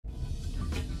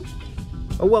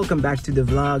Welcome back to the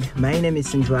vlog. My name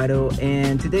is Sandrado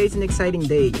and today is an exciting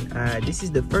day. This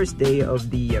is the first day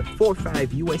of the 4.5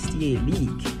 USTA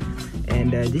League,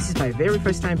 and this is my very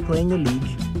first time playing the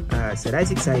league, so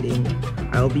that's exciting.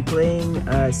 I'll be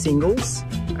playing singles,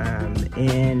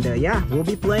 and yeah, we'll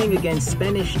be playing against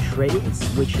Spanish Trades,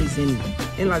 which is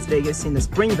in Las Vegas in the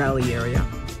Spring Valley area.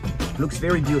 Looks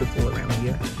very beautiful around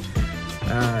here,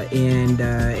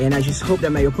 and I just hope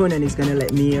that my opponent is gonna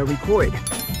let me record.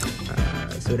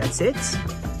 So that's it.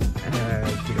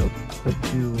 You know, hope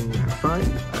to have fun,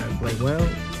 play well,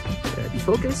 be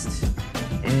focused,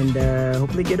 and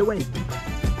hopefully get a win.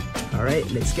 All right,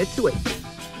 let's get to it.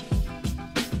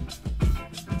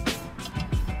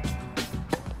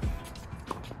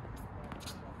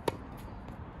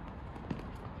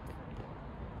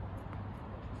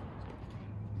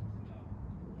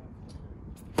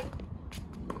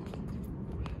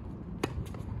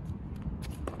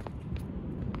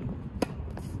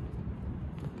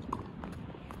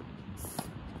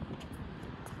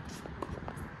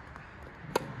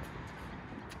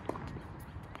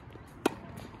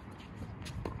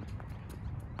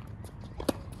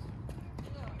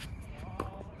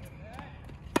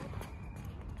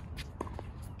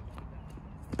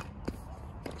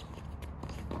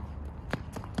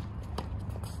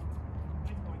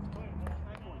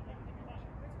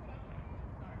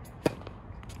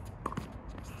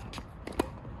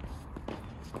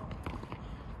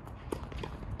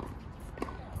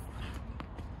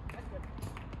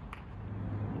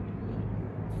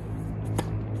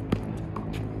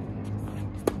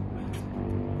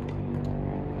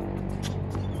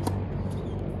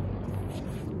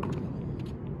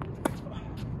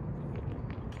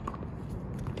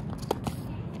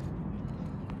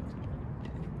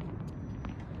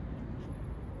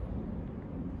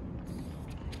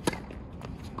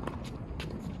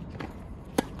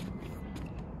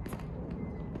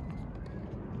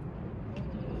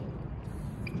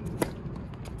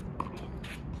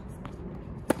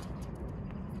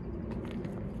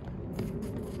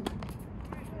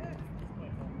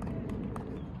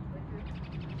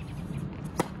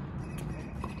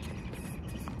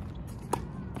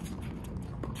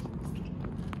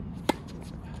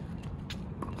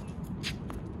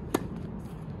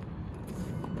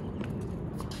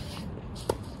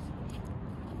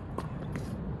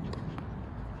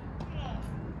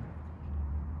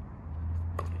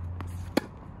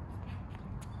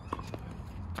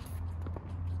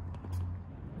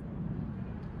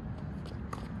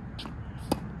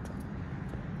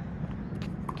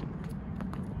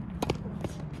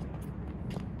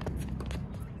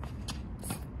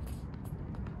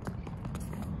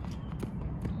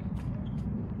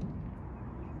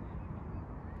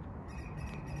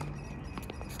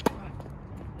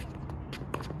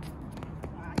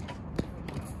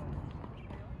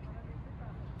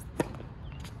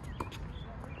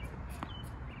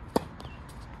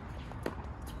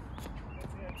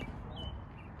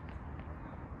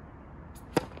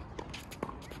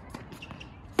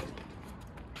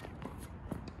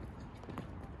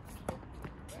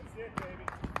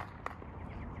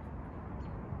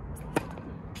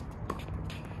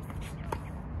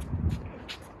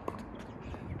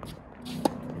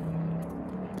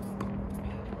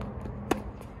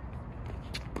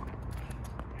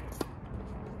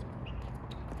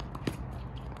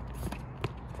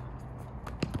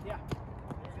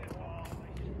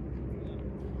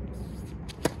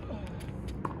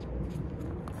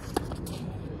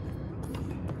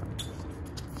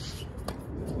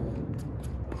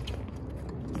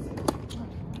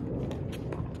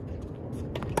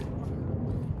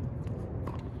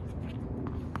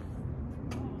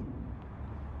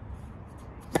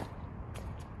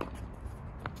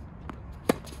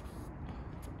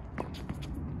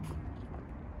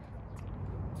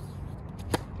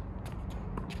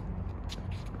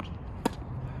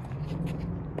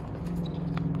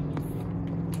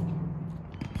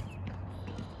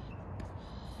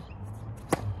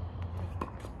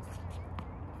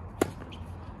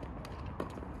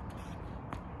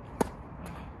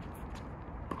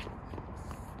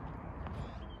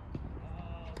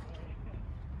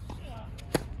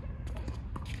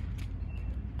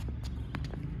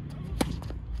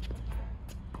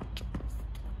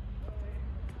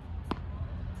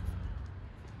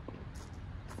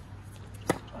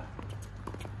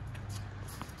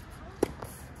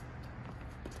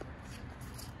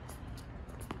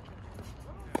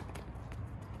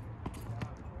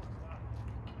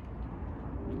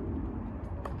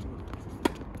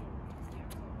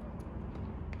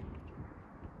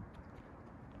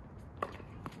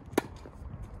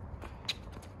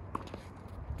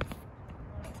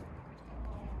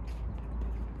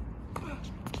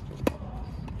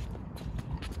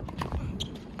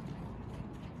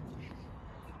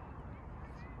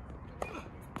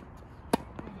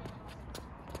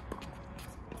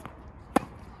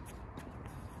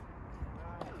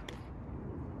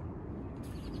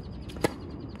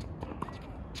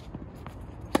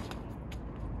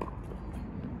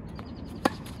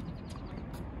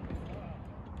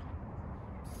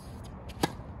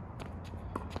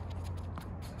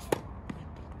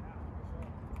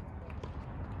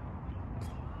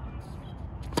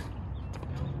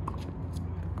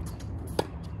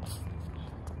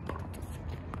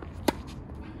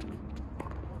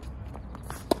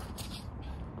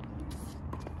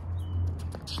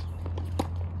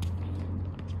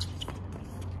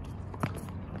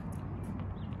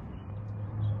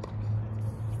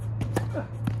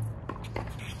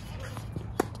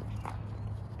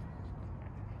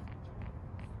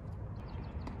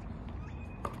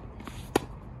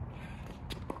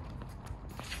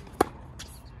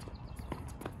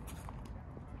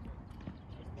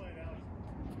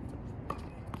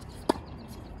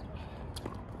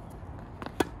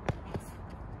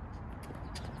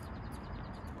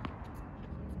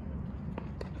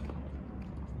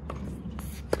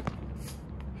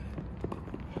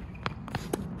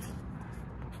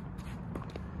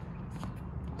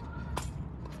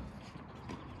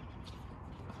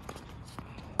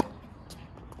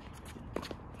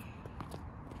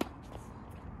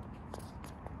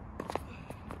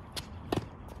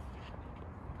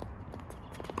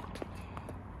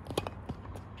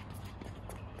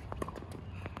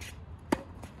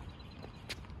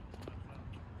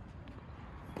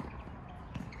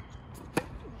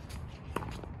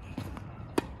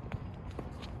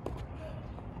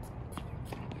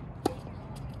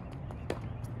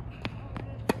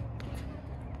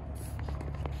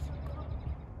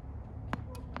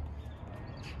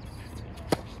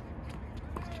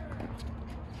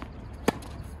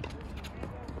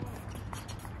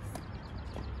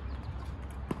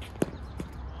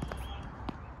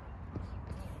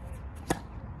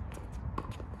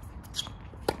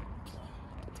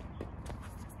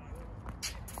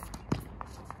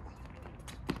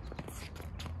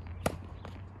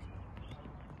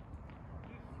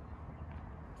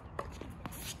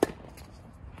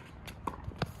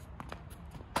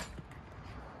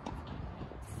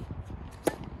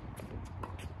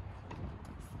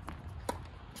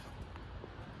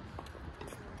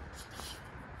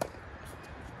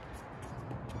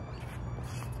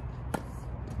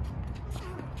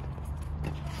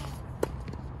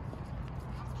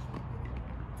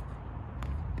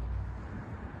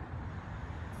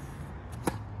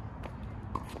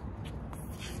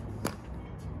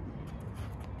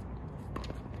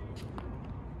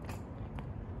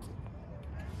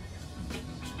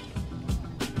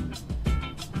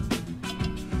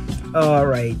 All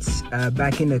right,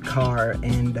 back in the car,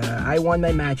 and I won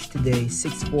my match today,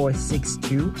 6-4,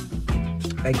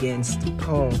 6-2, against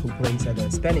Paul, who plays at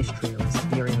the Spanish Trails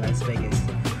here in Las Vegas.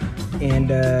 And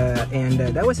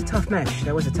that was a tough match.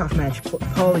 That was a tough match.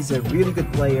 Paul is a really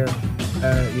good player,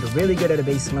 really good at the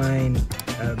baseline,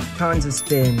 tons of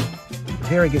spin,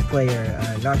 very good player.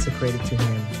 Lots of credit to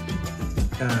him.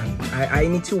 I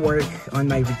need to work on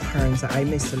my returns. I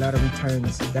missed a lot of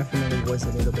returns. Definitely was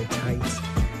a little bit tight.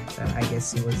 I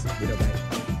guess it was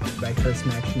my first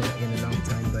match in a long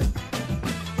time, but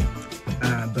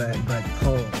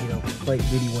Paul, played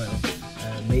really well.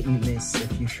 Made me miss a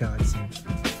few shots,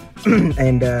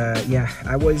 and yeah,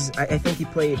 I think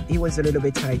he was a little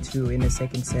bit tight too in the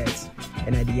second set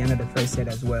and at the end of the first set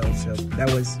as well. So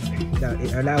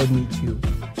it allowed me to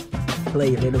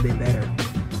play a little bit better,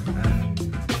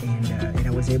 and I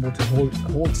was able to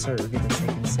hold serve in the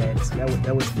second set. So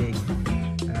that was big.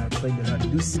 Played a lot of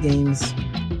loose games,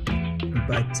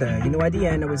 but at the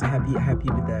end I was happy with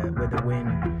the win.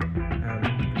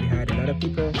 We had a lot of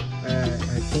people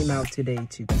came out today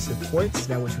to support, so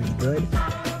that was really good,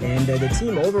 and the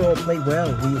team overall played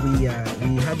well. We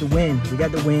had the win. We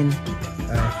got the win,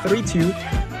 3-2.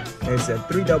 There's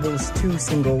 3 doubles, 2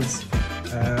 singles.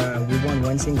 We won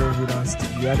 1 single, we lost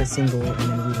the other single, and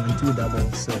then we won 2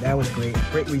 doubles. So that was great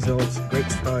results, great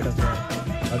start of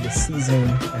the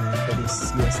season for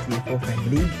this USTA 4.5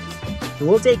 league. So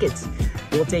we'll take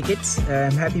it.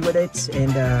 I'm happy with it,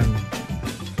 and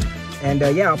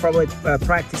yeah, I'll probably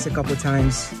practice a couple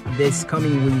times this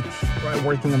coming week,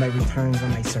 working on my returns on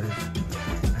my serve.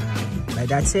 But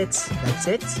that's it,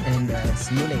 and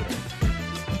see you later.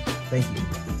 Thank you.